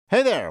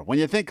Hey there, when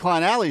you think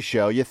Klein Alley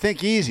Show, you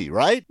think easy,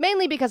 right?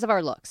 Mainly because of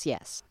our looks,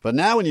 yes. But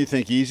now when you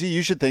think easy,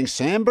 you should think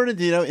San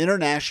Bernardino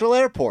International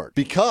Airport.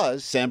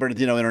 Because San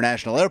Bernardino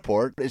International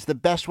Airport is the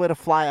best way to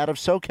fly out of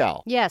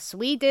SoCal. Yes,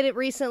 we did it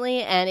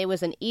recently, and it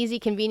was an easy,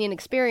 convenient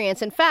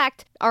experience. In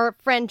fact, our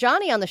friend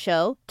Johnny on the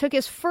show took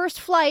his first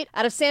flight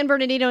out of San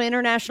Bernardino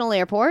International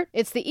Airport.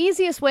 It's the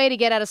easiest way to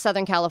get out of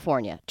Southern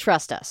California.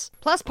 Trust us.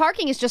 Plus,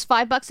 parking is just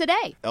 $5 a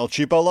day. El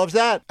Cheapo loves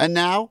that. And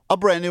now, a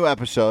brand new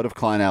episode of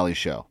Klein Alley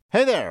Show.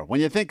 Hey there, when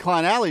you think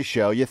Klein Alley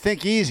Show, you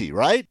think easy,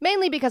 right?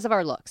 Mainly because of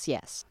our looks,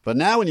 yes. But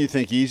now when you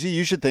think easy,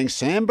 you should think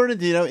San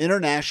Bernardino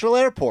International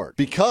Airport.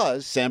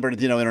 Because San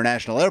Bernardino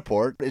International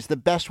Airport is the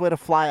best way to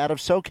fly out of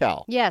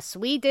SoCal. Yes,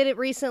 we did it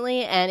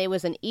recently, and it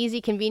was an easy,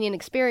 convenient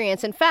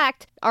experience. In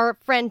fact, our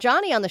friend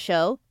Johnny on the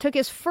show took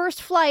his first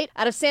flight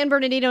out of San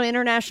Bernardino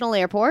International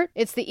Airport.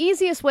 It's the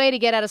easiest way to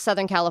get out of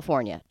Southern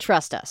California.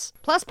 Trust us.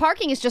 Plus,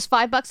 parking is just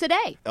 $5 a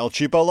day. El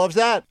Cheapo loves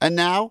that. And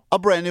now, a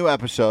brand new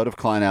episode of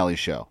Klein Alley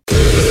Show.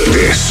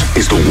 This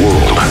is the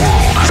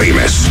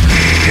world-famous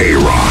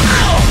K-Rock.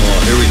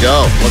 Oh, here we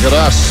go. Look at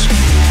us.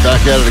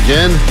 Back at it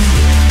again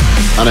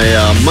on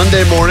a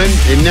Monday morning,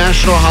 a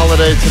national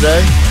holiday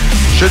today.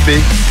 Should be.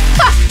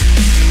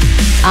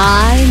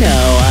 I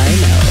know.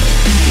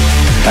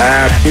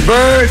 Happy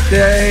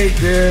birthday,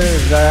 dear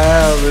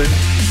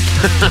Alice.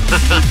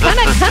 Kind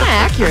of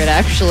accurate,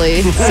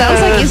 actually.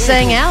 Sounds like he's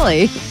saying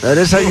Allie. That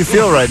is how you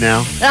feel right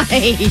now. Yeah,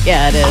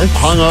 it is.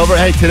 Hungover.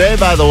 Hey, today,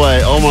 by the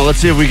way, Omar, let's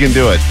see if we can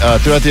do it.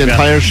 Throughout the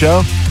entire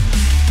show,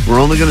 we're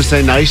only going to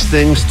say nice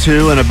things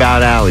to and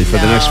about Allie for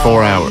the next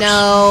 4 hours.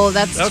 No,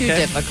 that's too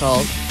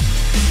difficult.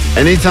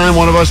 Anytime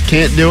one of us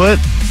can't do it,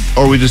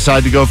 or we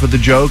decide to go for the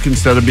joke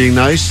instead of being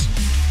nice,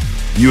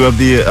 you have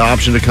the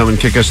option to come and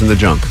kick us in the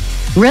junk.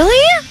 Really?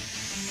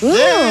 Ooh,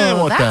 Yeah,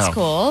 what the that's hell?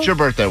 cool. It's your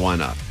birthday, why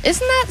not?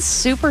 Isn't that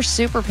super,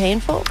 super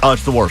painful? Oh,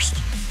 it's the worst.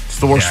 It's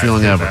the worst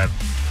feeling ever. Bad.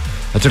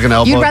 I took an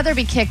elbow. You'd rather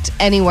be kicked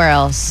anywhere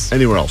else,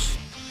 Anywhere else.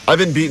 I've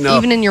been beaten up.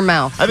 even in your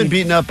mouth. I've been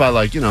beaten up by,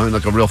 in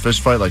like a real fist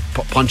fight, like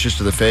punches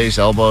to the face,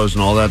 elbows,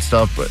 and all that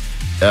stuff, but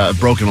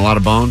broken a lot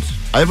of bones.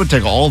 I would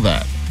take all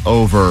that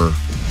over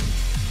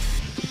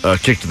a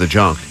kick to the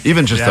junk.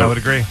 Even just I would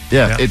agree.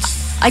 Yeah, Yeah.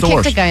 it's I the kicked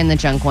worst. a guy in the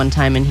junk one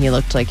time, and he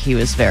looked like he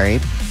was very,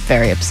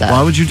 very upset.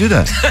 Why would you do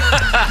that?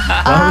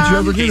 Why would you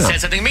ever do He that?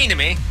 said something mean to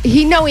me.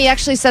 He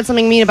actually said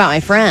something mean about my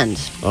friend,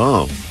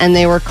 Oh. and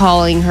they were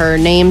calling her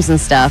names and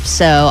stuff.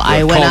 So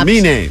I went Call up. me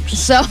names.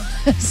 So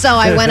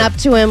I went up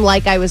to him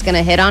like I was going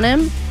to hit on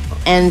him,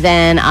 and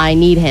then I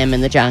kneed him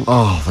in the junk.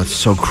 Oh, that's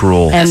so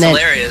cruel. and That's then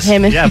hilarious.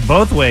 Him and Yeah,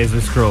 both ways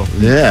is cruel.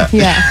 Yeah.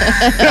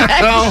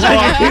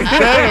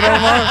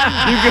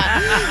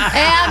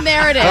 And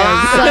there it is.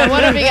 So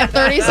what did we get?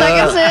 30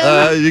 seconds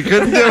in. You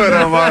couldn't do it,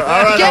 Omar.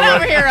 All right, Get Omar.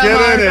 over here, Get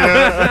Omar.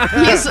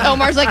 in here.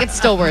 Omar's like, it's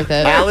still worth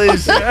it.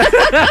 Allie's.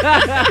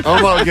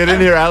 Omar, get in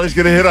here. Allie's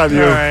going to hit on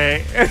you. All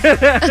right.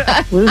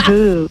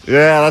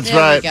 Yeah, that's There we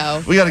right.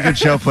 go. We got a good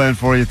show planned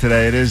for you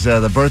today. It is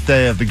the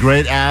birthday of the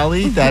great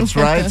Allie. That's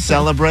right.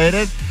 Celebrate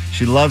it.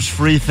 She loves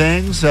free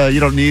things. You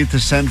don't need to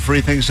send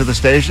free things to the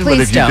station, but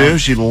Please if you don't. do,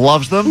 she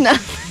loves them.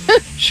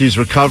 She's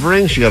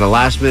recovering. She got a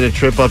last-minute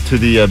trip up to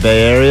the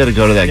Bay Area to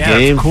go to that Yeah,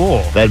 game. that's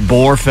cool. That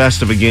bore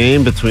fest of a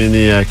game between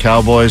the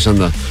Cowboys and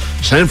the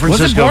San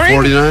Francisco boring?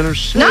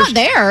 49ers. Not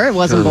there. It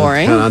wasn't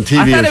boring. Kinda on TV,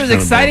 I thought it was kinda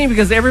exciting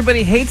because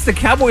everybody hates the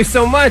Cowboys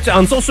so much.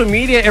 On social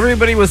media,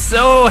 everybody was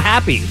so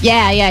happy.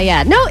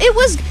 Yeah. No, it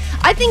was.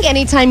 I think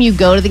anytime you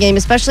go to the game,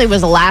 especially it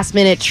was a last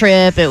minute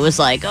trip, it was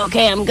like,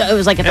 okay, it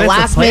was like at the And it's a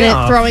last minute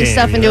playoff throwing game,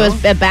 stuff you into know?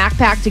 a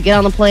backpack to get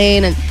on the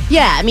plane. And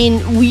yeah, I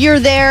mean,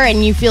 you're there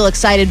and you feel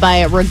excited by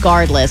it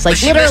regardless. Like But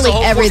she missed literally the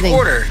whole everything.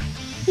 fourth quarter.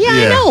 Yeah,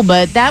 Yeah. I know,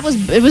 but it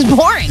was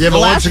boring. Yeah, the but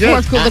last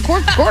once again- the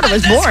fourth quarter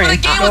was That's where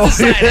boring. the game was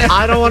decided.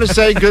 I don't want to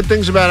say good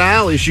things about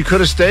Allie. She could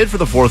have stayed for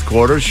the fourth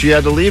quarter. She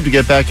had to leave to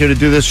get back here to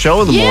do this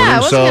show in the Yeah, morning. I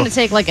wasn't so going to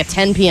take like a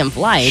 10 p.m.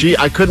 flight.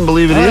 I couldn't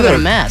believe it That would've either.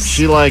 been a mess.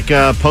 She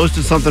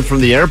posted something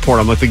from the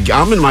airport. I'm like,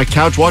 I'm in my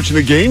couch watching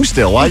the game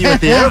still. Why are you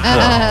at the airport?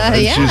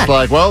 And Yeah. she's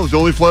like, well, it's the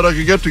only flight I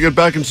could get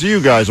back and see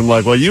you guys. I'm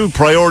like, well, you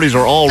priorities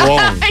are all wrong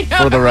I know.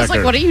 for the I was record.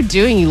 like, what are you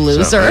doing, you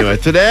loser? So, anyway,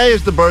 today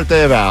is the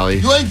birthday of Allie.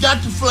 You ain't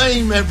got to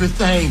flame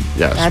everything.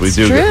 Yes, That's we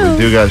do. true. We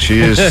do got. She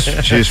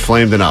is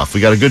flamed enough. We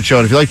got a good show.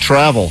 And if you like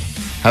travel,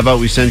 how about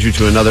we send you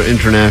to another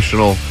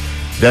international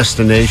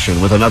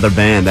destination with another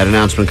band? That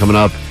announcement coming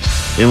up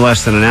in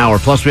less than an hour.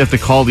 Plus, we have to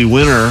call the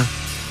winner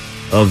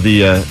of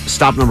the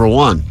stop number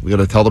one. We got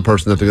to tell the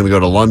person that they're going to go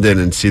to London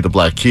and see the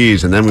Black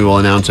Keys, and then we will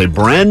announce a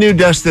brand new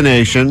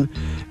destination,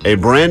 a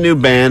brand new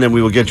band, and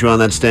we will get you on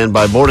that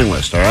standby boarding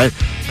list. All right.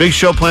 Big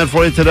show planned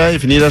for you today.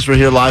 If you need us, we're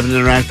here live and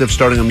interactive,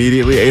 starting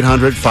immediately.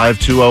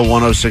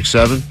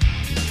 800-520-1067.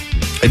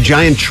 A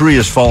giant tree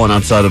has fallen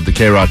outside of the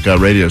K-Rock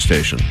radio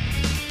station.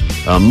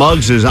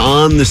 Muggs is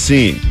on the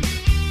scene.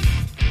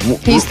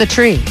 He's the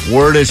tree.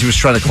 Word is he was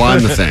trying to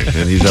climb the thing,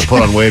 and he's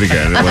put on weight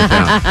again, and it went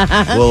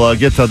down. We'll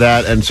get to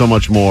that and so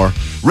much more.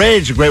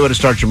 Rage, a great way to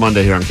start your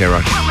Monday here on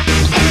K-Rock.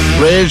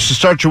 Rage to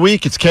start your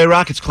week. It's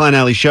K-Rock. It's Klein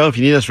Alley Show. If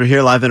you need us, we're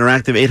here live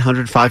interactive,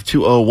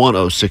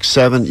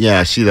 800-520-1067. Yeah,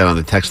 I see that on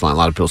the text line. A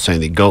lot of people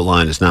saying the GOAT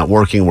line is not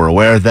working. We're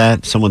aware of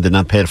that. Someone did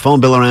not pay a phone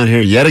bill around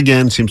here yet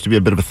again. Seems to be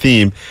a bit of a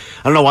theme.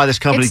 I don't know why this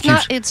company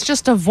It's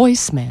just a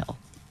voicemail.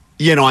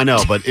 Yeah, no, I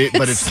know, but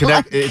it's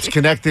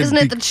connected. Isn't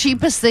it the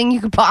cheapest thing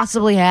you could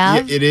possibly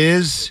have? Yeah, it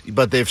is,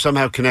 but they've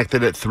somehow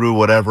connected it through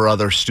whatever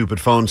other stupid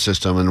phone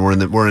system, and we're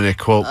in a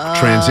quote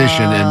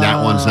transition, and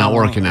that one's not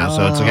working now.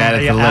 So it's like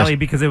added to the Allie, list.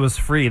 because it was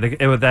free.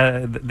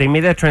 They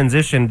made that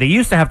transition. They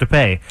used to have to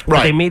pay, but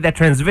Right. they made that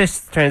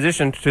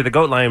transition to the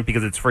GOAT line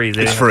because it's free.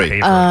 They It's didn't have free. to pay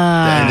for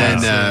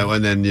it.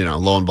 And then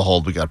lo and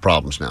behold, we got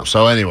problems now.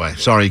 So anyway,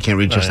 sorry you can't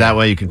reach us that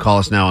way. You can call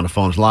us now on the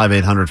phones live,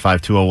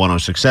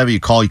 800-520-1067. You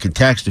call, you can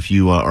text if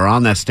you are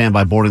on that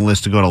standby boarding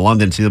list to go to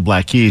London, see the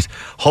Black Keys.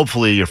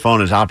 Hopefully your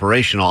phone is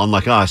operational,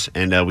 unlike us,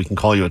 and we can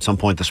call you at some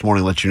point this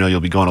morning, let you know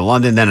you'll be going to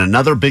London. Then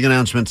another big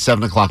announcement,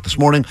 7 o'clock this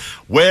morning.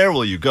 Where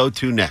will you go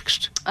to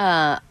next?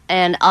 And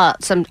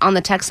some on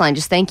the text line,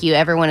 just thank you.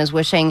 Everyone is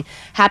wishing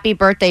happy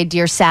birthday,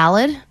 dear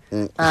Salad.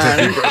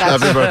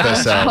 Happy birthday,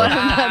 Sal. What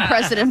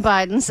President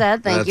Biden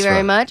said. Thank you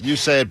very much. You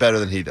say it better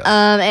than he does.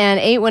 And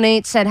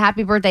 818 said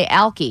happy birthday,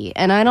 Alki.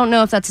 And I don't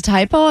know if that's a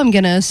typo. I'm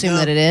going to assume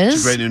that it is.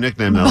 It's a great new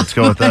nickname, though. Let's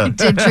go with I that.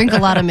 did drink a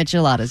lot of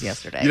micheladas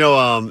yesterday.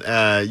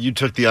 You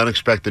took the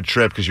unexpected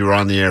trip because you were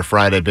on the air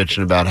Friday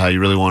bitching about how you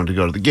really wanted to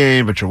go to the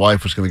game, but your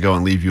wife was going to go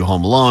and leave you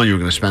home alone. You were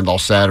going to spend all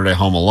Saturday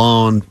home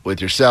alone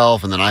with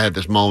yourself. And then I had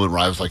this moment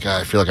where I was like,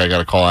 I feel like I got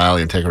to call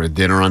Allie and take her to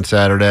dinner on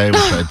Saturday,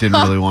 which I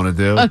didn't really want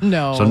to do.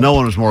 No. So no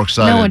one was more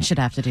excited. No one should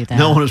have to do that.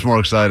 No one was more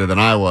excited than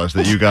I was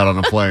that you got on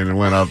a plane and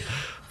went up.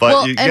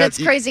 But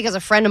it's crazy because a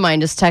friend of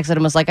mine just texted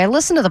and was like, I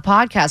listened to the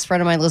podcast. A friend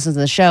of mine listens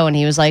to the show, and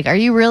he was like, are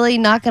you really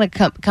not going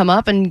to come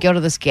up and go to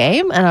this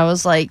game? And I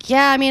was like,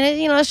 yeah, I mean,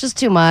 it's just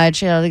too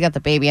much. They got the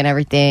baby and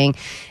everything.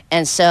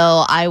 And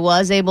so I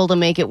was able to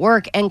make it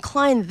work. And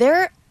Klein,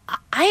 this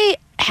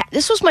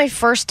was my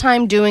first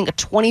time doing a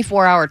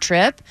 24-hour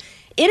trip.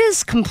 It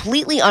is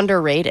completely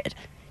underrated.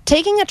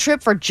 Taking a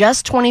trip for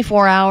just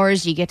 24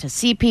 hours, you get to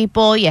see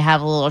people, you have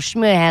a little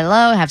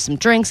hello, have some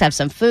drinks, have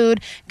some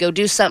food, go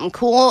do something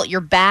cool. You're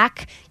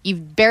back.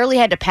 You've barely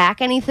had to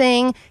pack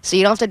anything, so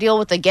you don't have to deal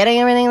with the getting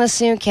everything in the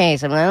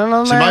suitcase. And then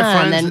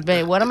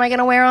what am I going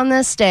to wear on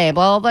this day?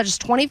 Blah, blah, blah. Just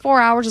 24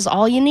 hours is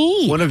all you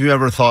need. When have you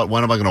ever thought,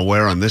 when am I going to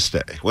wear on this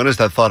day? When has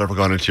that thought ever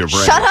gone into your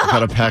brain? Shut up. Got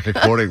to pack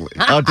accordingly.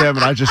 Oh, damn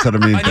it. I just said a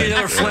mean thing. I need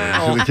another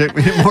flannel. Kick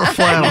me more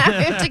flannel.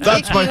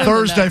 That's my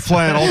Thursday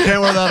flannel. Can't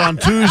wear that on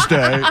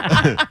Tuesday.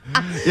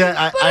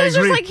 Yeah, I was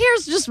agree. just like,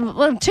 here's just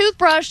a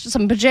toothbrush,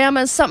 some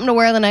pajamas, something to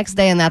wear the next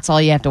day, and that's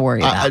all you have to worry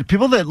about.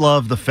 People that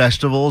love the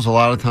festivals, a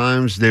lot of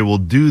times they will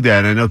do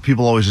that. I know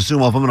people always assume,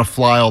 well, if I'm going to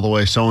fly all the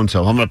way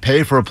so-and-so, if I'm going to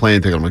pay for a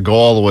plane ticket, I'm going to go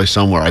all the way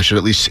somewhere, I should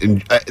at least,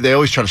 they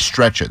always try to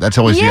stretch it. That's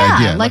always the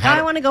idea. Like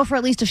I want to go for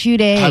at least a few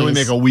days. How do we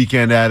make a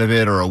weekend out of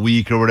it or a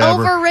week or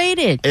whatever?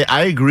 Overrated.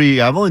 I agree.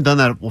 I've only done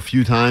that a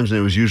few times, and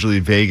it was usually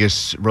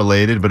Vegas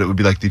related, but it would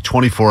be like the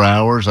 24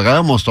 hours. Like I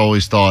almost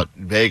always thought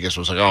Vegas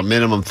was like,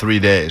 minimum 3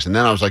 days. And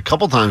then I was like, a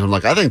couple times, I'm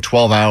like, I think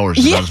 12 hours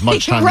is about as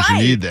much time as you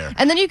need there.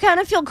 And then you kind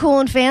of feel cool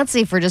and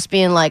fancy for just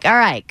being like, all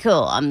right,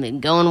 cool. I'm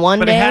going one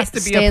But day. it has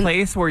to be a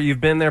place where you've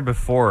been there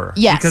before.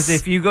 Yes. Because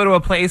if you go to a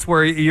place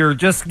where you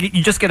just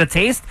get a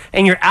taste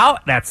and you're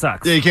out, that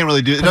sucks. Yeah, you can't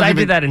really do it. I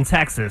did that in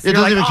Texas. It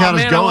doesn't even count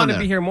as I going want there.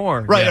 to be here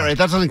more. Right, Yeah. right.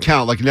 That doesn't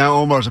count. Like now,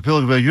 Omar's a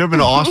pillow. You ever been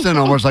to Austin?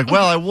 Omar's like,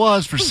 well, I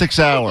was for 6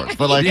 hours,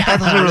 but like that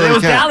doesn't really It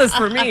was count. Dallas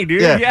for me,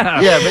 dude. Yeah,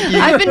 Yeah.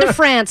 but I've been to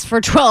France for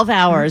 12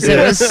 hours.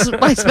 I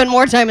spent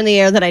more time in the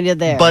air than I did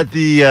there. But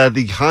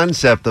the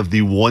concept of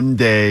the one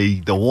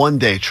day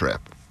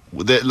trip,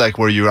 like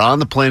where you're on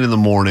the plane in the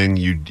morning,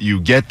 you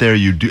get there,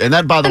 you do, and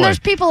that, by the way, there's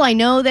people I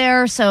know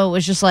there, so it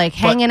was just like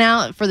hanging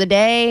out for the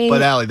day.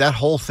 But Allie, that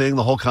whole thing,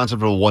 the whole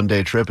concept of a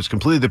one-day trip is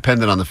completely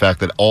dependent on the fact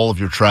that all of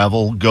your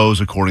travel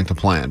goes according to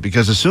plan.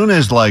 Because as soon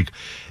as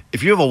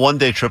if you have a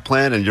one-day trip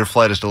plan and your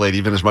flight is delayed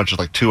even as much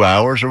as 2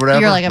 hours or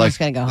whatever, You're like, I'm just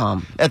going to go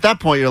home. At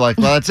that point, you're like,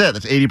 well, that's it.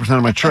 That's 80%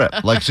 of my trip.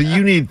 So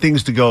you need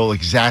things to go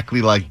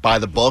exactly by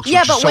the books.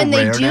 Yeah, which but is so when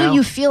they rare do, now.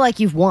 you feel like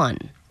you've won.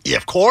 Yeah,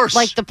 of course.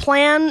 Like the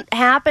plan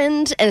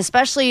happened, and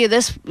especially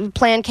this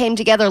plan came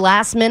together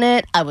last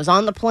minute. I was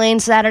on the plane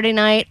Saturday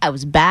night. I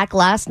was back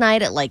last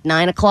night at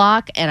 9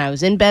 o'clock, and I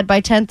was in bed by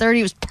 10:30.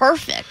 It was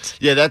perfect.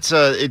 Yeah, that's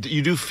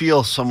you do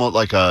feel somewhat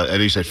like I know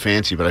you said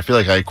fancy, but I feel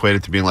like I equate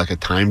it to being like a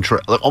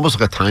almost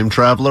like a time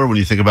traveler when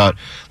you think about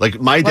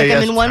my day.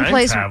 I'm in one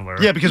place.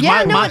 Yeah, because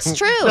it's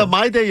true. No,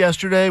 my day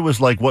yesterday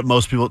was like what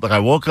most people I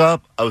woke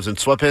up, I was in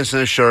sweatpants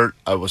and a shirt,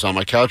 I was on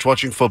my couch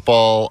watching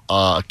football.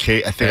 I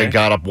think I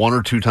got up 1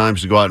 or 2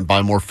 times to go out and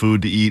buy more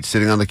food to eat,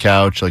 sitting on the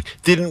couch. Like,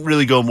 didn't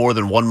really go more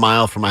than 1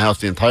 mile from my house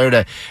the entire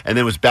day, and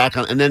then was back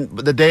on. And then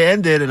the day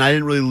ended, and I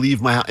didn't really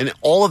leave my house. And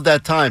all of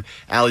that time,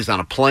 Allie's on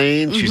a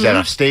plane. She's at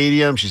a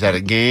stadium. She's at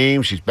a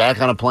game. She's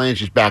back on a plane.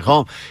 She's back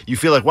home. You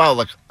feel like, wow,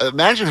 like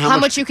imagine how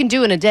much you can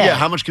do in a day. Yeah,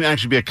 how much can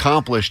actually be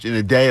accomplished in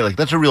a day? Like,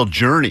 that's a real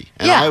journey.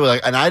 And Yeah.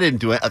 I didn't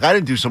do it. Like, I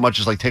didn't do so much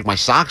as like take my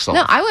socks off.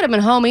 No, I would have been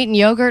home eating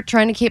yogurt,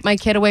 trying to keep my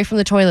kid away from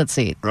the toilet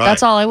seat. Right.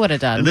 That's all I would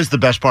have done. And this is the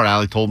best part.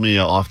 Allie told me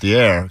off the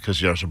air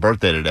because it's her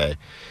birthday today.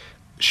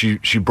 She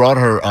brought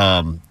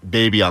her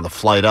baby on the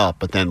flight up,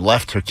 but then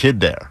left her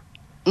kid there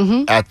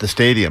at the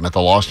stadium at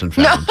the Lost and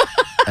Found.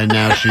 And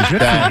now she's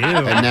back.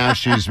 And now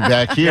she's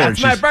back here.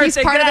 That's my birthday. He's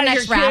part Get of the out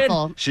next here, kid.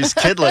 raffle. She's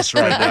kidless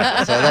right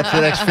now. So that's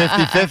the next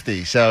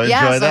 50-50. So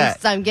Yeah, enjoy so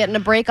that. I'm getting a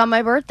break on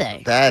my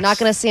birthday. That's- Not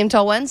going to see him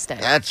till Wednesday.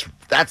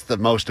 That's the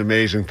most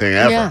amazing thing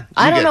ever. Yeah, You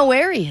I don't get know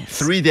where he is.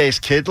 3 days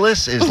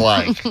kidless is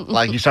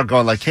like you start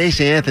going like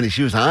Casey Anthony.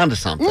 She was on to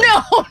something.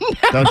 No,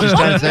 Don't you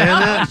start saying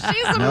that?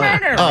 she's a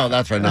murderer. Oh,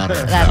 that's right, not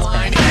her. That's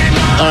fine.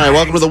 All right,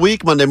 welcome to the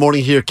week. Monday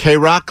morning here,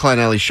 K-Rock, Klein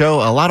Alley Show.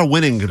 A lot of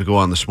winning going to go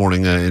on this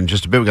morning. In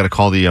just a bit, we got to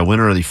call the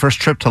winner of the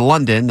first trip to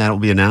London. That will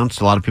be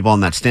announced. A lot of people on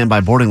that standby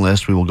boarding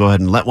list. We will go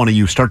ahead and let one of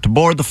you start to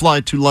board the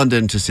flight to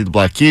London to see the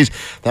Black Keys.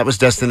 That was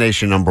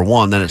destination number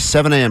 1. Then at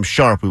 7 a.m.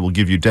 sharp, we will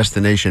give you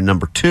destination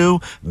number 2,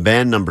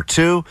 band number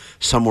 2,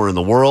 somewhere in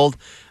the world.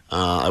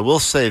 I will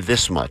say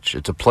this much.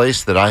 It's a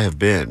place that I have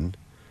been,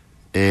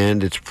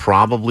 and it's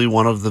probably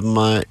one of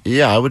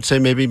I would say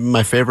maybe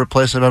my favorite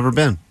place I've ever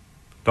been.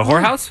 The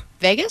whorehouse?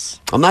 Vegas?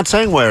 I'm not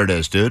saying where it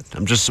is, dude.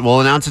 We'll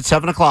announce at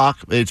 7 o'clock.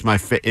 It's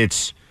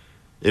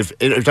if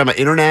you're talking about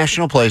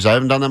international place, I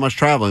haven't done that much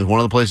traveling. It's one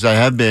of the places I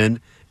have been,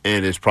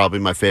 and it's probably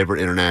my favorite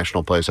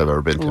international place I've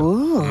ever been to.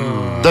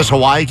 Ooh. Does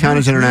Hawaii count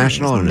as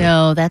international? Or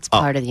No, that's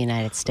part of the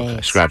United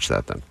States. Scratch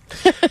that then.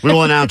 We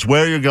will announce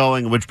where you're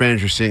going, which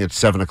bands you're seeing at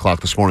 7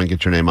 o'clock this morning.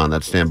 Get your name on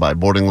that standby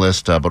boarding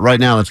list. But right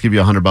now, let's give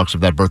you $100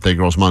 of that birthday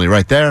girl's money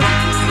right there.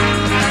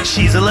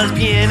 She's a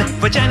lesbian,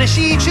 vagina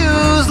she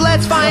chews.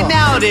 Let's find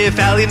out if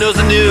Allie knows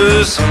the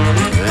news.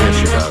 Yeah,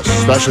 she does.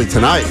 Especially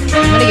tonight.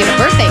 I'm going to get a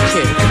birthday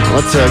chew.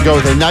 Let's go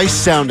with a nice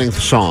sounding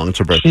song. It's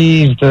her birthday.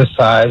 She's the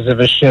size of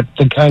a ship,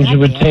 the kind you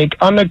would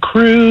take on a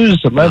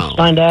cruise. Let's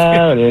find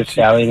out if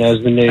Sally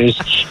knows the news.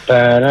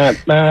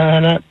 That's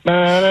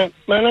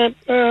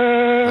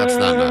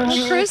not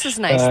nice. Cruise is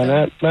nice, though.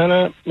 Okay,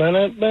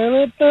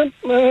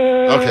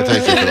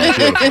 thank you for that.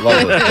 Beautiful.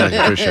 Lovely. Thank you.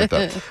 Appreciate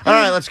that. All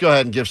right, let's go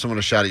ahead and give someone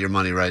a shot at your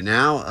money right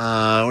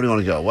now. Where do you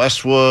want to go?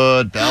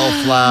 Westwood,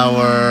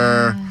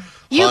 Bellflower.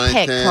 You pick,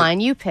 Huntington. Klein.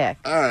 You pick.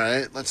 All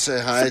right, let's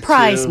say hi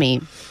Surprise to...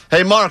 me.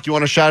 Hey, Mark, you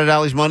want a shot at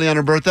Allie's money on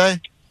her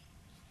birthday?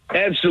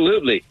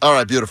 Absolutely. All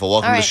right, beautiful.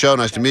 Welcome All to the right. show.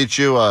 Nice to meet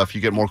you. If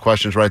you get more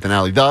questions right than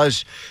Allie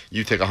does,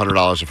 you take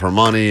 $100 of her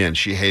money, and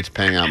she hates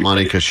paying out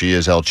money because she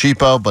is El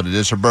Cheapo, but it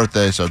is her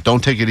birthday, so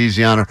don't take it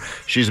easy on her.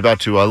 She's about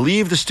to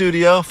leave the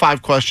studio.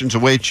 5 questions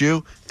await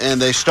you, and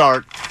they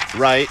start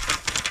right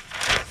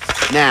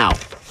now.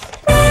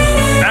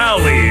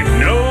 Allie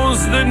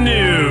knows the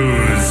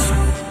news.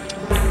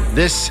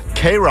 This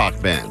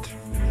K-Rock band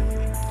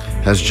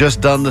has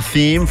just done the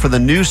theme for the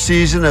new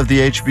season of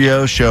the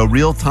HBO show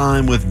Real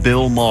Time with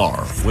Bill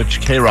Maher. Which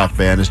K-Rock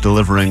band is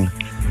delivering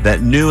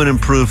that new and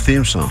improved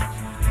theme song?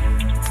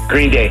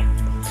 Green Day.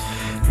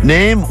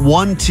 Name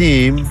one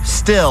team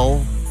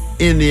still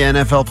in the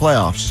NFL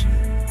playoffs.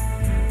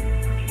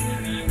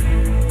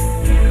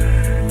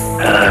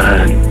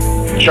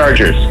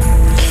 Chargers.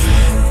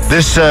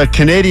 This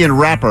Canadian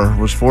rapper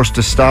was forced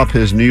to stop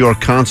his New York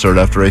concert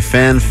after a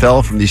fan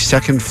fell from the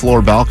second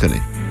floor balcony.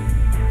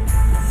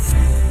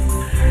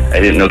 I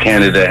didn't know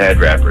Canada had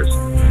rappers.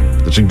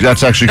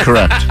 That's actually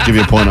correct. Give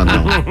you a point on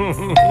that one.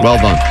 Well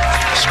done.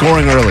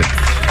 Scoring early.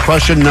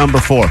 Question number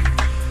 4.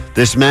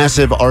 This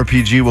massive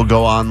RPG will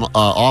go on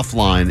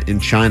offline in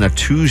China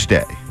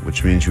Tuesday,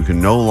 which means you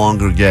can no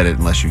longer get it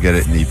unless you get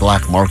it in the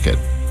black market.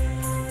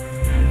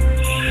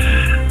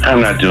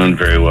 I'm not doing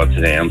very well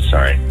today. I'm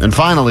sorry. And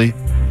finally,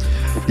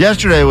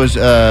 yesterday was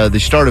the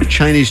start of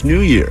Chinese New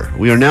Year.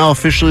 We are now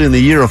officially in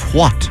the year of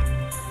what?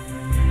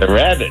 The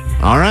rabbit.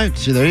 All right.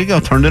 So there you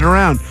go. Turned it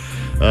around.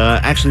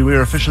 Actually, we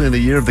are officially in the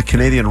year of the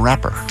Canadian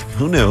rapper.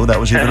 Who knew that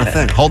was even a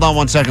thing? Hold on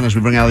 1 second as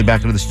we bring Allie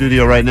back into the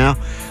studio right now.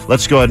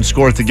 Let's go ahead and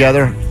score it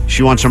together.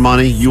 She wants her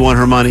money. You want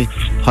her money.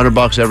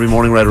 $100 every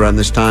morning right around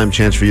this time.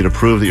 Chance for you to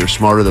prove that you're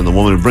smarter than the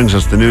woman who brings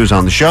us the news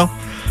on the show.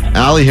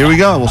 Allie, here we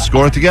go. We'll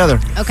score it together.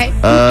 Okay.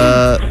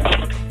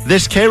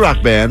 This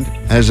K-Rock band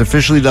has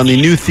officially done the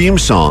new theme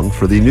song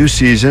for the new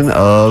season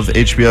of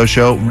HBO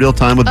show Real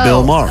Time with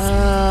Bill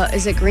Maher.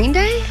 Is it Green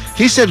Day?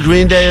 He said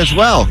Green Day as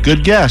well.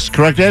 Good guess.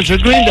 Correct answer,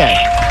 Green Day.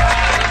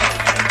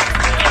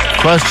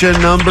 Question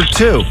number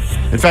 2.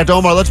 In fact,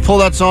 Omar, let's pull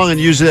that song and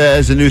use it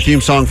as a new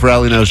theme song for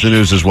Allie Knows the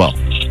News as well.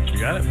 You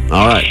got it.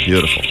 All right,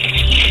 beautiful.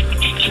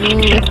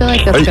 I feel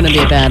like that's going to be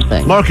a bad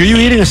thing. Mark, are you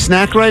eating a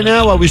snack right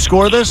now while we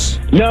score this?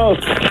 No,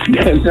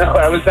 no,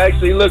 I was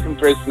actually looking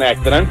for a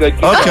snack, but I'm good.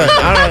 Okay, all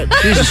right.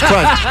 Jesus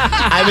Christ.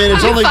 I mean,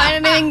 it's Did only... you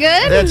find anything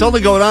good? It's only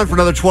going on for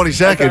another 20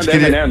 seconds.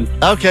 found M&Ms.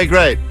 Okay,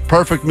 great.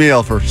 Perfect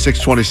meal for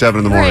 6:27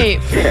 in the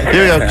morning. Great.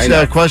 Here we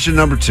go. Question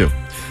number 2.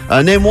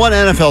 Name one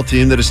NFL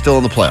team that is still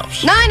in the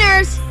playoffs.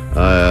 Niners. All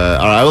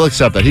right, I will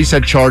accept that. He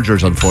said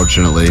Chargers,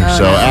 unfortunately.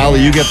 So, no.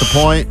 Allie, you get the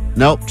point.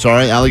 Nope,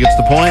 sorry. Allie gets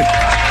the point.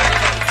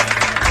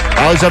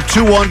 Allie's up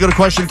 2-1. Go to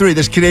question 3.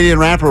 This Canadian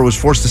rapper was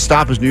forced to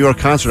stop his New York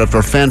concert after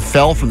a fan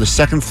fell from the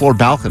second-floor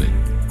balcony.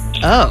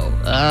 Oh,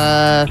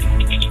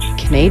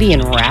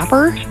 Canadian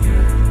rapper?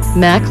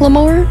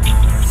 Macklemore?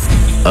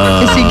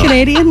 Is he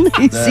Canadian?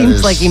 He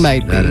seems like he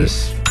might be. That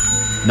is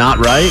not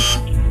right.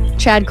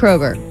 Chad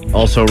Kroger.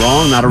 Also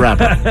wrong, not a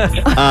rapper.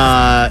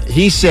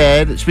 He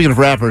said, speaking of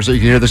rappers, so you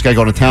can hear this guy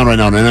going to town right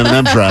now, an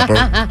M&M's rapper.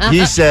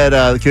 He said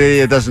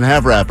Canada doesn't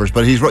have rappers,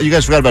 but you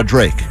guys forgot about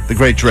Drake, the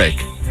great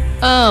Drake.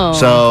 Oh.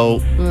 So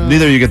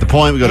neither of you get the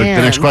point. We go to the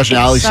next question.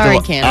 Allie's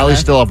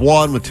still up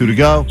 1 with 2 to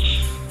go.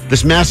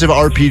 This massive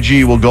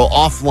RPG will go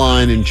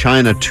offline in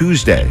China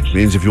Tuesday. It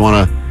means if you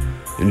want to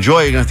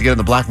enjoy it, you're going to have to get in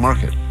the black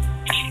market.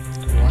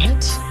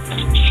 What?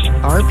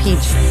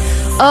 RPG.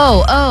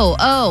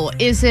 Oh.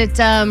 Is it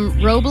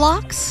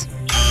Roblox?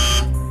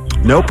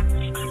 Nope.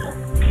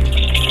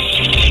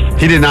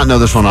 He did not know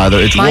this one either.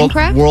 It's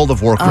Minecraft? World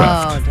of Warcraft.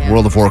 Oh, damn.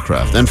 World of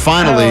Warcraft. And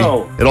finally,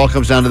 it all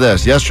comes down to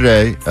this.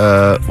 Yesterday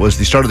was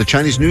the start of the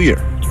Chinese New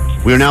Year.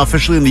 We are now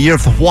officially in the year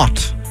of the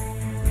what?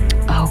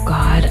 Oh,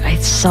 God. I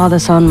saw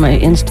this on my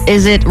Insta.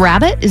 Is it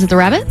rabbit? Is it the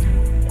rabbit?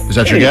 Is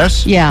that your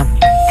guess? Yeah.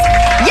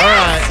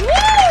 Yes! Woo!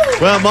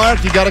 Well,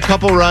 Mark, you got a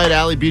couple right.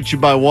 Allie beat you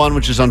by 1,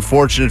 which is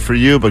unfortunate for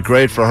you, but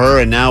great for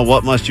her. And now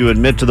what must you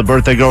admit to the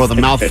birthday girl with a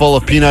mouthful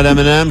of peanut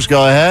M&Ms?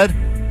 Go ahead.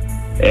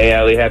 Hey,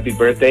 Allie, happy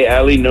birthday.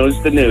 Allie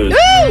knows the news.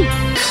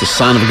 It's a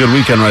sign of a good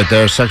weekend right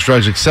there. Sex,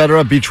 drugs,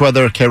 etc. Beach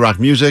weather, K-Rock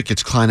music.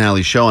 It's Klein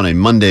Alley Show on a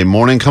Monday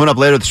morning. Coming up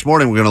later this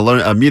morning, we're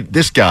going to meet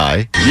this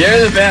guy.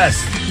 You're the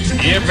best.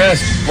 You're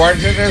best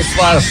bartender /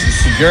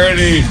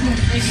 security /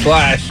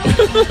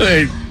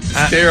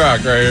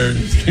 K-Rock right here.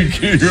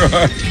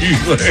 K-Rock.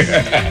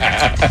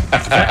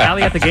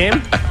 Allie at the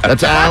game?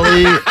 That's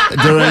Allie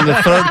during the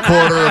third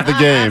quarter of the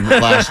game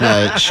last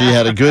night. She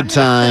had a good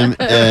time.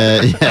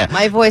 Yeah.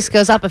 My voice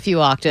goes up a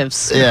few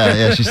octaves.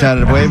 Yeah, she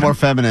sounded way more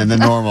feminine than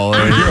normal.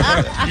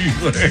 That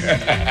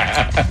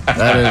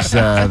is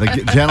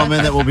the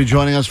gentleman that will be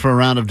joining us for a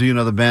round of Do You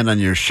Know the Band on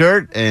Your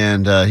Shirt,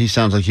 and he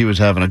sounds like he was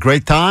having a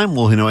great time.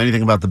 Will he know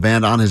anything about the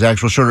band on his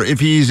actual shirt, or if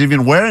he's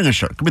even wearing a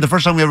shirt? Could be the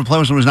first time we ever play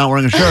with someone who's not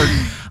wearing a shirt.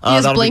 He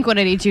has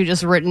Blink-182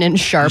 just written in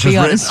Sharpie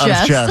on his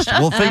chest.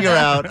 We'll figure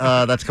out.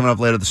 That's coming up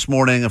later this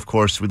morning. Of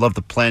course, we'd love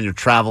to plan your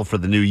travel for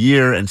the new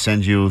year and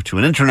send you to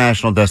an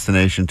international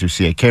destination to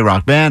see a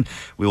K-Rock band.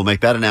 We will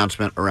make that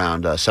announcement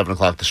around 7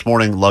 o'clock this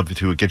morning. Love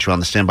to get you on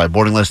the standby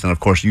boarding list. And,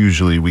 of course,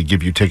 usually we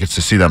give you tickets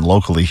to see them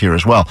locally here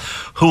as well.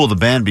 Who will the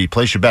band be?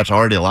 Place your bets.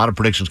 Already a lot of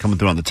predictions coming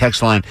through on the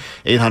text line,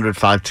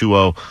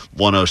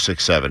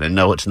 800-520-1067. And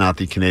no, it's not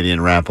the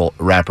Canadian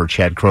rapper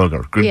Chad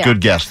Kroger.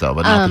 Good guess, though,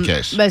 but not the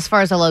case. But as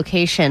far as the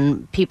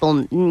location,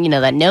 people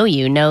that know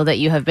you know that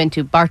you have been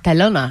to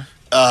Barcelona.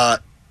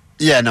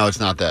 Yeah, no, it's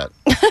not that.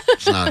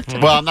 It's not.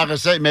 Well, I'm not going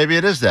to say. Maybe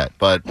it is that,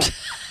 but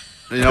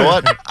you know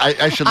what?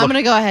 I should. I'm going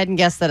to go ahead and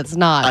guess that it's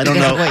not. I don't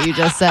because know of what you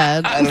just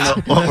said. I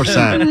don't know what we're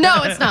saying.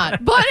 No, it's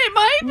not. But it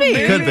might be.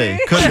 Could be,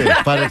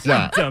 but it's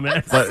not.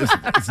 Dumbass. But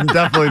it's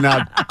definitely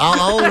not.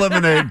 I'll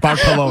eliminate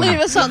Barcelona. Leave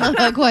us on the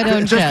hook. Why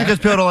don't Just you? because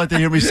people don't like to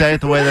hear me say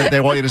it the way that they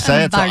want you to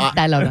say it. So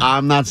Barcelona.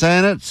 I'm not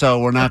saying it, so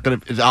we're not going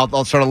to.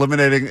 I'll start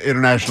eliminating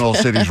international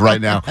cities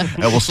right now, and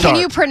we'll start.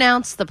 Can you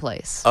pronounce the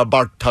place?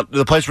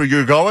 The place where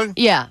you're going?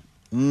 Yeah.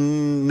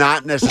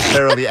 Not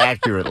necessarily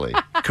accurately,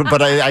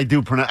 but I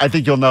do pronounce. I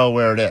think you'll know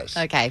where it is.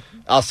 Okay.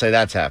 I'll say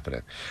that's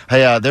happening.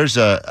 Hey, there's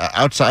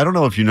outside. I don't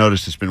know if you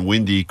noticed. It's been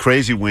windy,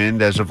 crazy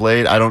wind as of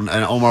late. And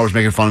Omar was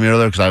making fun of me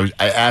earlier because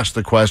I asked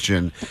the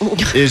question: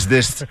 is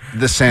this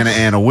the Santa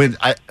Ana wind?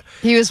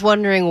 He was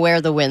wondering where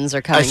the winds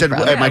are coming from.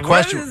 My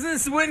question. Where is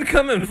this wind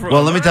coming from?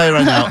 Well, let me tell you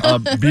right now.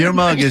 Beer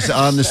Mug is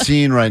on the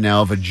scene right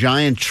now of a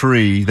giant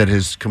tree that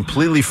has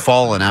completely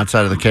fallen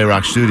outside of the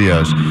K-Rock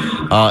studios.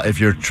 If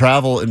your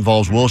travel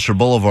involves Wilshire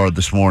Boulevard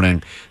this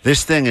morning,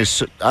 this thing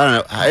is, I don't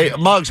know. Hey,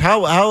 Muggs,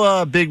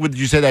 how big would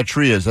you say that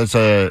tree is? That's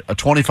a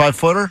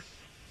 25-footer?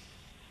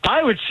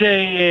 I would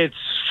say it's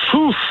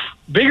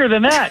bigger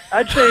than that.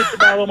 I'd say it's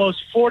about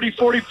almost 40,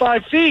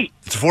 45 feet.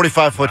 It's a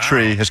 45-foot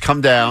tree, has come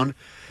down.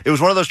 It was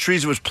one of those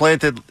trees that was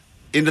planted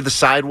into the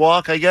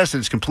sidewalk, I guess,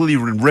 and it's completely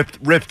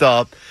ripped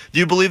up. Do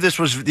you believe this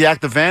was the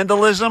act of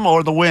vandalism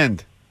or the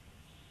wind?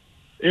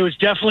 It was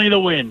definitely the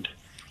wind.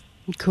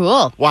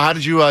 Cool. Well, how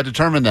did you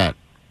determine that?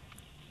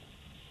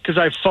 Because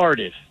I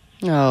farted.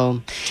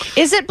 Oh.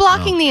 Is it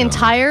blocking the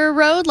entire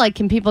road? Like,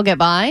 can people get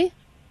by?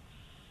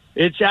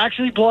 It's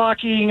actually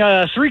blocking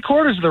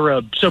 3/4 of the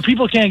road, so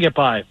people can't get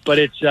by. But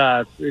it's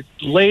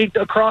laid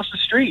across the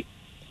street.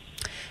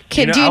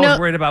 I was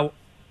worried about...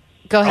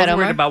 Go ahead, I was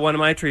worried Omar. about one of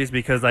my trees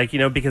because,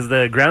 because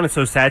the ground is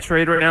so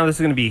saturated right now, this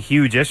is going to be a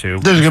huge issue.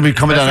 There's going to be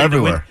coming down Especially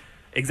everywhere.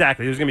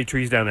 Exactly. There's going to be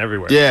trees down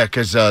everywhere. Yeah,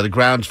 because the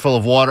ground's full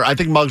of water. I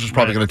think Muggs was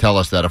probably going to tell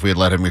us that if we had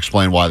let him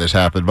explain why this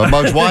happened. But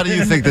Muggs, why do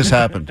you think this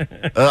happened?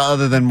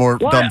 Other than more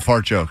dumb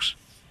fart jokes.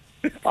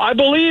 I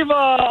believe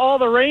all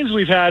the rains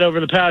we've had over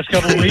the past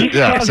couple of weeks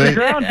Yeah, caused see? the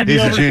ground to be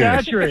He's a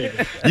genius.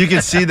 oversaturated. You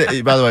can see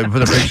that. By the way, we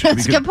put a picture.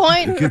 That's a good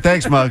point.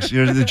 Thanks, Muggs.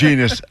 You're the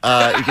genius.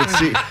 You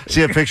can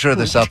see a picture of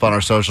this up on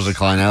our socials at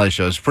Klein Alley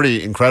Show. It's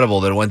pretty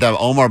incredible that it went down.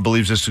 Omar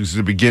believes this is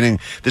the beginning.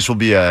 This will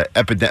be a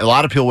epidemic. A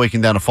lot of people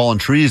waking down to fallen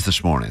trees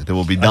this morning. That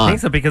will be done. I think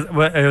so because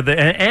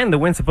the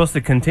wind's supposed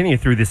to continue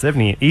through this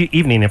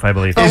evening, if I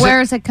believe. But where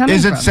is it coming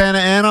Is from? it Santa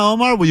Ana,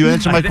 Omar? Will you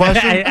answer my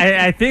question?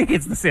 I think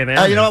it's the Santa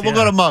Ana. You know what? We'll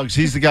go to Muggs.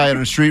 He's the guy on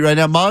the street right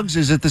now. Muggs,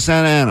 is it the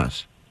Santa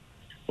Anas?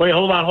 Wait,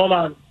 hold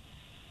on.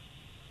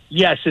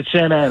 Yes, it's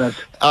Santa Ana's.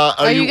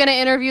 Are you going to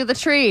interview the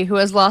tree who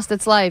has lost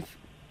its life?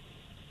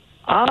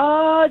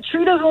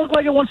 Tree doesn't look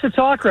like it wants to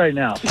talk right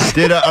now.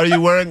 Are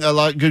you wearing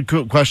good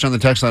question on the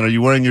text line? Are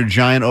you wearing your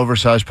giant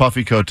oversized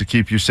puffy coat to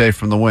keep you safe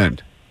from the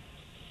wind?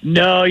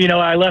 No,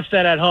 I left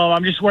that at home.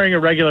 I'm just wearing a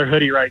regular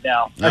hoodie right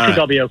now. I think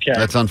I'll be okay.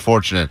 That's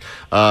unfortunate.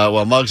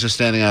 Well, Muggs is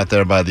standing out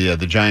there by the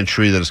giant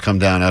tree that has come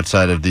down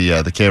outside of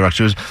the K-Rock.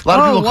 A lot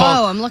of people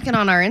call. I'm looking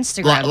on our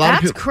Instagram.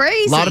 That's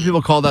crazy. A lot of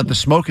people call that the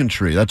smoking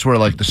tree. That's where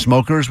the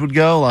smokers would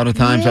go. A lot of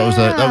times that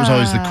was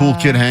always the cool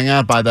kid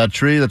hangout by that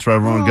tree. That's where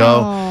everyone would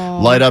go.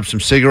 Light up some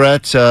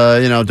cigarettes,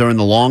 during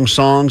the long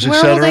songs,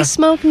 etc. Where will they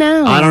smoke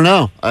now? I don't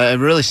know.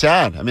 Really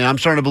sad. I mean, I'm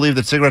starting to believe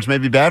that cigarettes may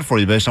be bad for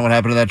you based on what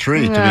happened to that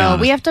tree, to be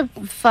honest. We have to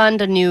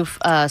fund a new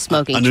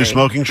smoking tree. A new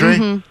smoking tree?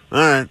 Mm-hmm.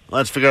 All right.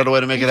 Let's figure out a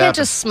way to make it happen. You can't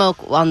just smoke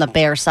on the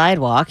bare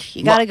sidewalk.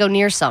 You got to go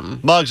near something.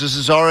 Muggs, this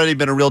has already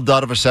been a real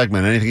dud of a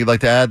segment. Anything you'd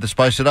like to add to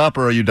spice it up,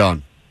 or are you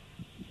done?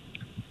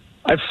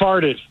 I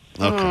farted.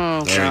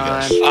 Okay. There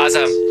he goes.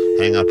 Awesome.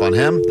 Hang up on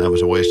him. That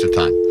was a waste of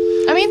time.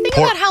 I mean, think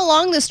about how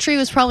long this tree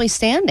was probably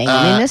standing.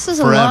 I mean, this is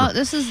forever. a lot.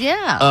 This is,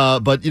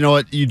 but you know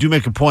what? You do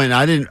make a point.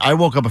 I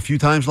woke up a few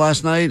times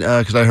last night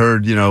because I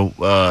heard,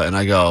 and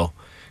I go,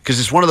 because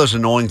it's one of those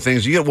annoying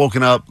things. You get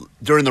woken up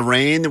during the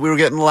rain that we were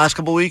getting the last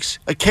couple of weeks.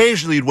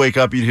 Occasionally you'd wake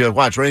up, you'd hear,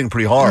 wow, it's raining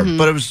pretty hard.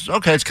 But it was,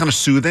 okay, it's kind of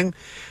soothing.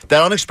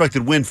 That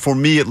unexpected wind, for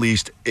me at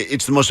least,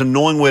 it's the most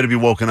annoying way to be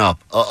woken up.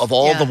 Of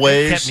all the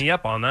ways. It kept me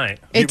up all night.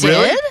 It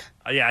really? did?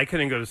 Yeah, I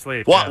couldn't go to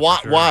sleep. Why? Yeah,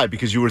 for sure. Why?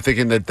 Because you were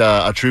thinking that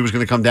a tree was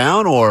going to come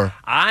down, or?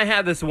 I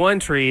had this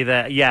one tree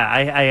that,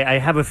 I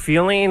have a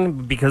feeling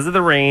because of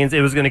the rains,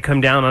 it was going to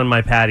come down on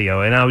my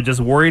patio, and I was just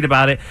worried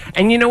about it.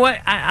 And you know what?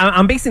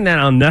 I'm basing that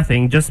on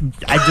nothing. I just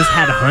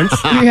had a hunch.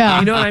 Yeah.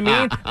 You know what I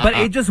mean? But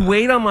it just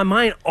weighed on my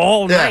mind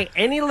all night.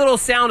 Any little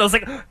sound, I was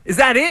like, is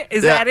that it?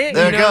 Is that it?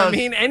 There You it know what I goes.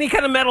 mean? Any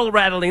kind of metal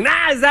rattling.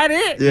 Is that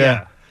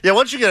it? Yeah,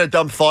 once you get a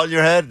dumb thought in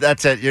your head,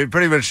 that's it. You're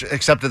pretty much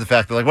accepted the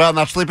fact that, well, I'm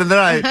not sleeping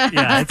tonight.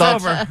 Yeah, it's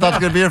Thought's over. Thought's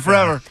going to be here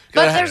forever.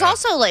 But there's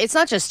also, it's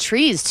not just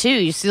trees, too.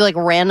 You see,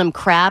 random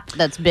crap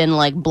that's been,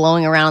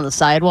 blowing around on the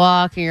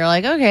sidewalk, and you're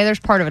like, okay, there's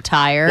part of a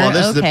tire. Well,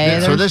 this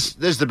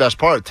okay. is the best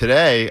part.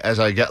 Today, as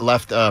I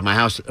left my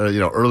house,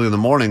 early in the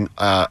morning,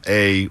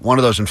 one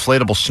of those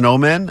inflatable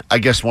snowmen. I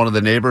guess one of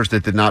the neighbors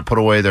that did not put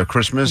away their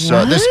Christmas.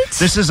 What?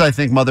 This is, I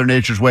think, Mother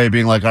Nature's way of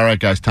being like, all right,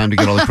 guys, time to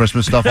get all the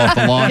Christmas stuff off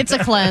the lawn. It's a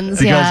cleanse,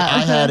 because yeah. I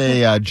had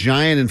a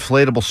giant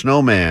inflatable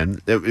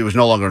snowman. It was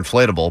no longer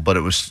inflatable, but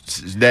it was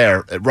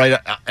there right,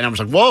 and I was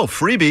like, whoa,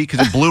 freebie,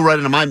 because it blew right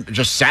into mine. It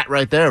just sat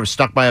right there. It was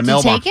stuck by a Did you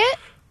mailbox. take it?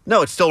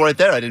 No, it's still right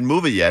there. I didn't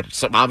move it yet.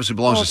 It obviously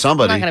belongs to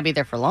somebody. It's not going to be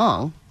there for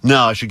long.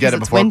 No, I should get it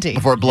It's before windy.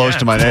 it blows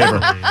to my neighbor.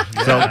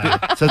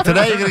 So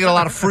today you're going to get a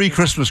lot of free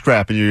Christmas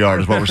crap in your yard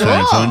is what we're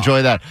saying. So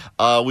enjoy that.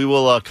 We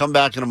will come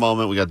back in a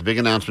moment. We got the big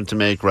announcement to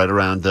make right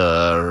around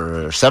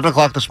 7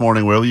 o'clock this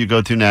morning. Where will you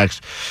go to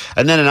next?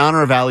 And then in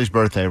honor of Allie's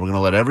birthday, we're going to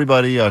let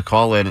everybody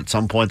call in at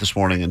some point this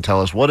morning and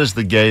tell us what is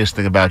the gayest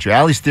thing about you.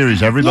 Allie's theory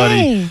is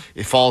everybody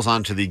it falls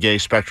onto the gay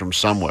spectrum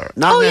somewhere.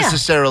 Not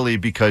necessarily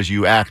because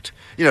you act...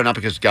 not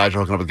because guys are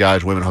hooking up with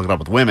guys, women hooking up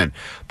with women.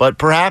 But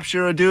perhaps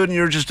you're a dude and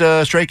you're just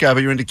a straight guy,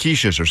 but you're into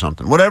quiches or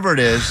something. Whatever it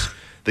is,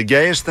 the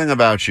gayest thing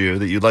about you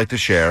that you'd like to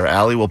share,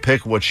 Allie will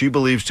pick what she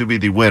believes to be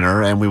the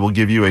winner, and we will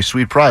give you a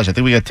sweet prize. I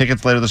think we got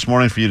tickets later this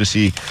morning for you to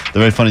see the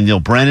very funny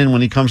Neil Brennan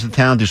when he comes to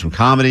town, do some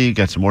comedy.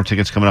 Got some more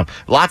tickets coming up.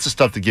 Lots of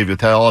stuff to give you. We'll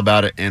tell you all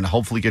about it, and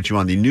hopefully get you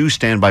on the new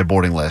standby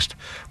boarding list.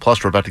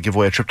 Plus, we're about to give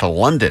away a trip to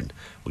London.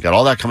 We got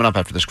all that coming up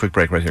after this quick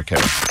break right here,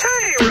 Kevin.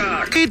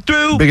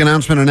 Big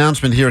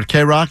announcement here at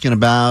K-Rock in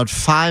about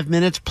 5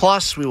 minutes.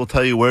 Plus, we will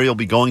tell you where you'll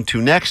be going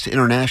to next.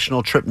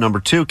 International trip number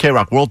 2,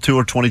 K-Rock World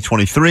Tour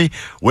 2023.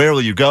 Where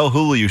will you go?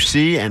 Who will you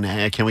see? And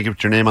can we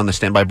get your name on the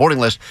standby boarding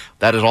list?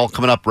 That is all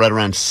coming up right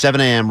around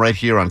 7 a.m. right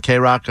here on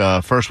K-Rock.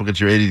 First, we'll get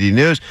your ADD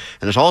news.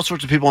 And there's all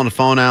sorts of people on the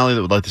phone, Allie,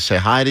 that would like to say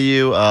hi to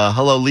you.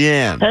 Hello,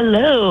 Leanne.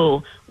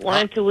 Hello.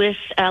 Wanted to wish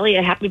Allie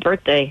a happy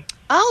birthday.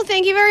 Oh,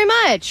 thank you very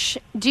much.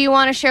 Do you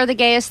want to share the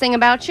gayest thing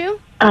about you?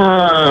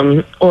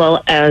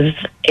 Well, as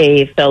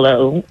a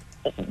fellow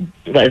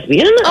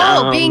lesbian.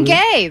 Oh, being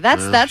gay.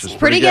 That's she's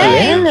pretty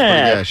gay.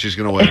 Yeah, she's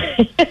going to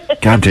win.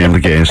 God damn the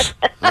gays.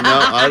 No,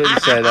 I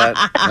didn't say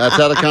that. That's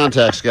out of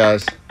context,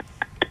 guys.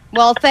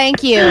 Well,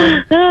 thank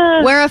you.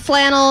 Wear a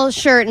flannel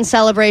shirt in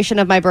celebration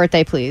of my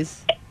birthday,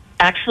 please.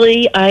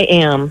 Actually, I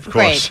am. Of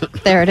course.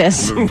 Great. There it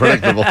is.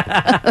 Predictable.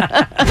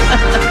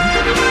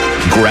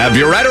 Grab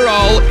your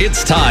Adderall.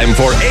 It's time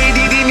for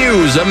ADD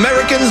News,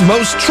 Americans'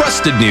 most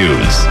trusted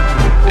news.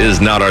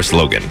 Is not our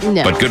slogan,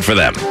 but good for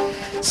them.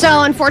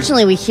 So,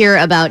 unfortunately, we hear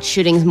about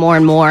shootings more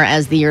and more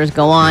as the years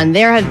go on.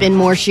 There have been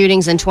more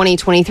shootings in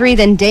 2023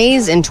 than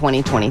days in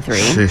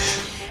 2023.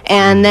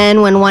 And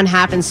then when one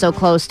happens so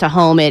close to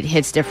home, it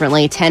hits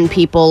differently. 10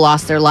 people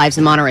lost their lives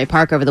in Monterey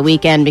Park over the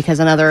weekend because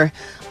another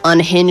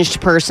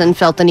unhinged person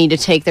felt the need to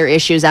take their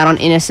issues out on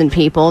innocent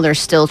people. They're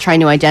still trying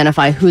to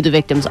identify who the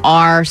victims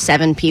are.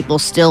 7 people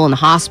still in the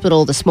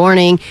hospital this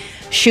morning.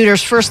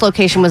 Shooter's first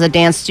location was a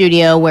dance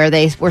studio where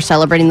they were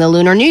celebrating the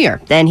Lunar New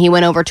Year. Then he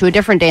went over to a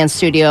different dance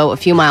studio a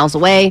few miles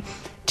away.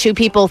 2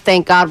 people,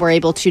 thank God, were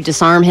able to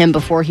disarm him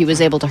before he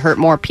was able to hurt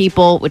more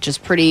people, which is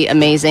pretty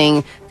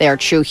amazing. They are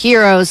true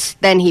heroes.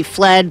 Then he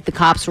fled. The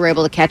cops were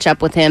able to catch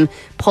up with him,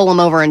 pull him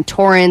over in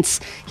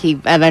Torrance. He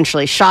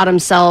eventually shot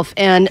himself.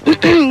 And,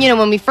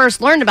 when we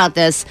first learned about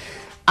this,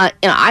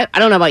 I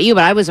don't know about you,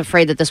 but I was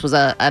afraid that this was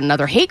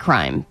another hate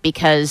crime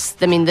because,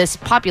 this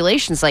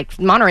population's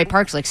Monterey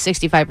Park's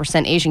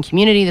 65% Asian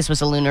community. This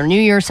was a Lunar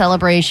New Year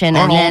celebration.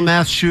 Aren't all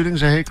mass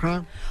shootings a hate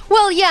crime?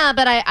 Well, yeah,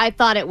 but I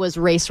thought it was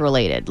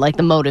race-related,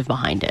 the motive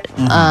behind it.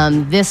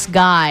 Mm-hmm. This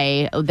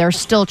guy, they're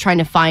still trying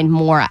to find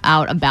more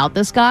out about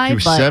this guy. He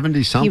was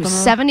 70-something? He was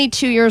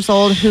 72 years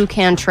old. Hu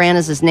Can Tran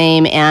is his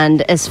name,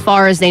 and as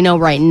far as they know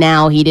right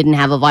now, he didn't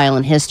have a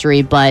violent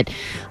history, but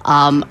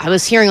I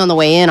was hearing on the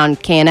way in on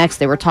KNX,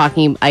 they were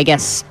talking, I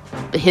guess,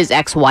 his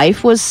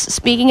ex-wife was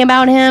speaking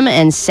about him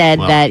and said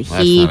that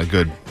he... That's not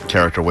a good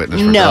character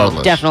witness regardless.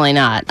 No, definitely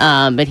not.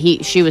 But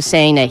she was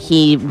saying that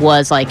he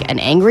was an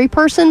angry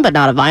person, but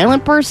not a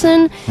violent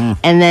person.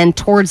 And then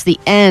towards the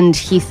end,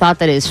 he thought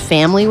that his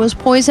family was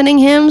poisoning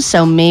him.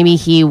 So maybe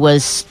he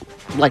was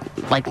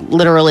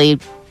literally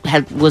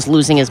was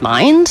losing his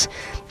mind.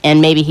 And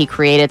maybe he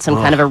created some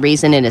kind of a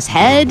reason in his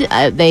head.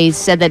 They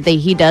said that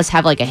he does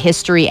have a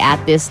history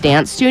at this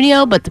dance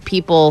studio, but the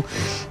people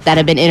that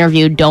have been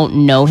interviewed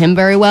don't know him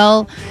very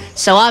well.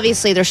 So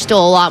obviously there's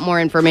still a lot more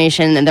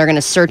information, and they're going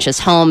to search his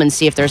home and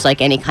see if there's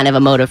any kind of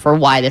a motive for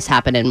why this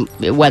happened and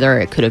whether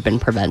it could have been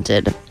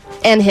prevented.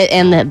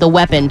 And the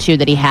weapon, too,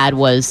 that he had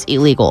was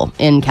illegal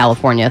in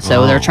California.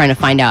 So they're trying to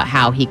find out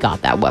how he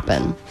got that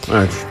weapon.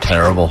 That's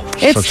terrible.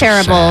 It's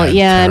terrible.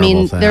 Yeah,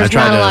 terrible there's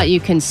not a lot you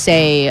can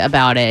say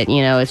about it.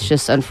 It's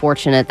just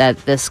unfortunate that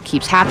this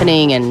keeps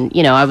happening. And,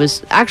 I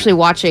was actually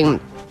watching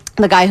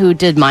the guy who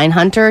did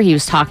Mindhunter. He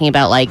was talking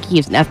about,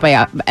 he's an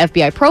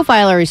FBI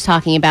profiler. He's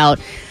talking about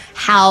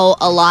how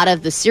a lot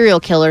of the serial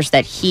killers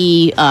that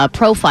he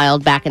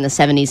profiled back in the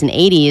 70s and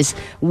 80s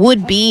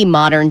would be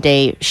modern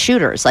day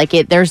shooters.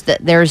 There's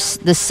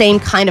the same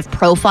kind of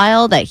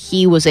profile that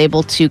he was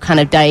able to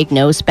kind of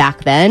diagnose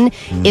back then.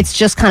 It's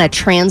just kind of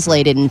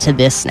translated into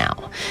this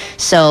now.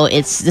 So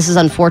this is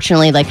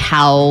unfortunately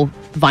how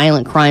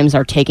violent crimes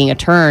are taking a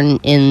turn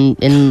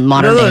in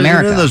modern day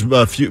America. Those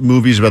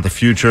movies about the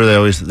future,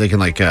 they can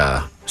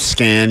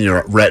scan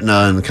your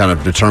retina and kind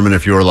of determine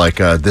if you're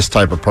this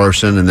type of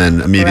person, and then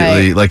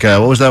immediately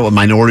what was that? What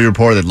Minority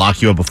Report? They'd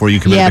lock you up before you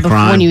commit the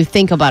crime. When you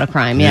think about a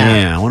crime,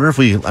 I wonder if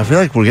I feel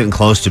like we're getting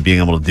close to being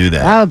able to do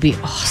that. That would be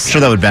awesome. I'm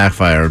sure that would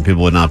backfire and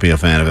people would not be a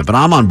fan of it, but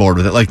I'm on board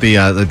with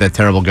it. That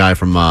terrible guy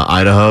from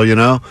Idaho,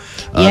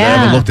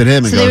 They looked at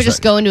him and they would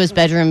just go into his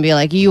bedroom and be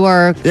like, "You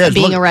are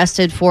being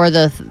arrested for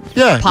the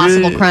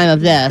possible crime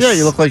of this." Yeah,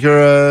 you look like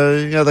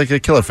you're like a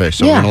killer face,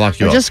 so we're going to lock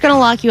you up. We're just going to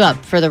lock you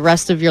up for the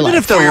rest of your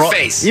life.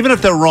 Even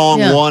if they're wrong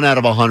 1 out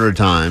of 100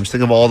 times,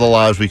 think of all the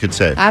lives we could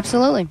save.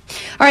 Absolutely.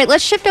 All right,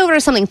 let's shift over to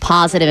something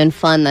positive and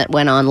fun that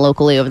went on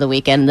locally over the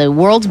weekend. The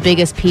world's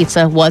biggest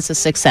pizza was a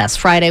success.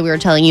 Friday, we were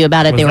telling you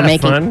about it. They were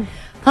making fun?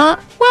 Well,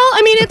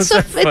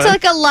 it's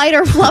like a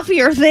lighter,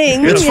 fluffier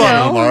thing. It's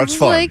fun, Omar. It's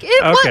fun.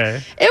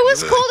 It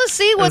was cool to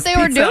see what they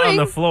were doing on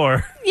the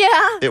floor.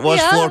 Yeah, it was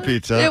floor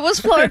pizza. It was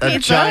floor pizza. A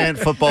giant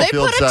football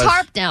field size. They put a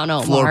tarp down,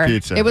 Omar. Floor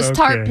pizza. It was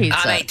tarp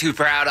pizza. I ain't too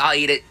proud. I'll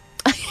eat it.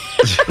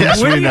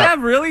 Yes, would you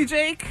have really,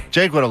 Jake?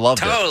 Jake would have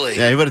loved it.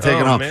 Yeah, he would have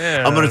taken it home.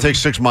 Man. I'm going to take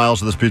 6 miles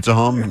of this pizza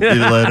home. Eat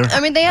it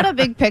later. They had a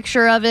big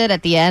picture of it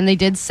at the end. They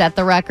did set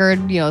the record,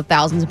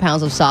 thousands of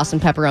pounds of sauce and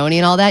pepperoni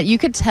and all that. You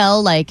could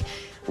tell,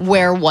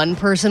 where one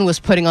person was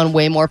putting on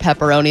way more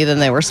pepperoni than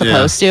they were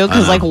supposed to,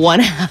 because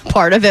one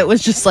part of it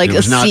was just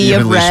a sea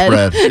of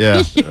red.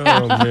 Yeah. Yeah.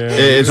 Oh, man.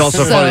 It's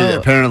also funny.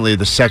 Apparently,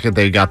 the second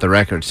they got the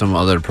record, some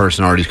other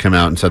person already come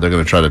out and said they're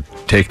going to try to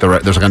take the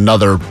record. There's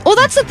another. Well,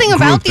 that's the thing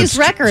about these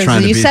records.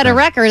 You set a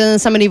record and then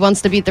somebody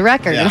wants to beat the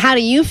record. Yeah. And how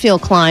do you feel,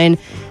 Klein,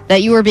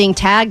 that you were being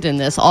tagged in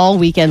this all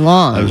weekend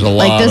long. There's a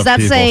lot Like, does of that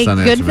people say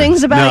sending it good to me.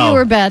 things about No, you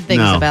or bad things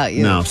no, about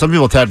you? No, some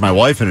people tagged my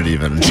wife in it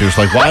even, and she was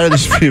like, "Why are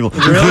these people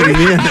including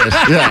me in this?"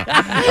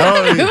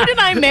 Yeah. Who did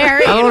I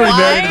marry? I don't want to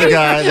be married to Why the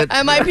guy that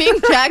am I being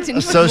tagged in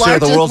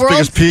associated with the world's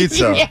biggest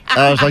pizza. Yeah.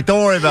 I was like,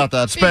 "Don't worry about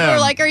that. People Spam." are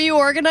like, are you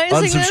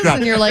organizing this? Unsubscribe.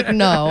 And you're like,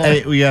 no.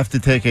 Hey, we have to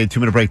take a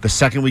 2-minute break. The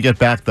second we get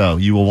back, though,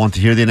 you will want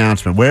to hear the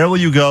announcement. Where will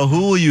you go?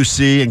 Who will you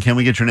see? And can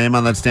we get your name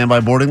on that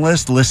standby boarding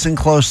list? Listen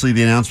closely.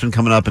 The announcement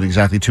coming up in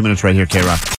exactly 2 minutes right here, K-Rock.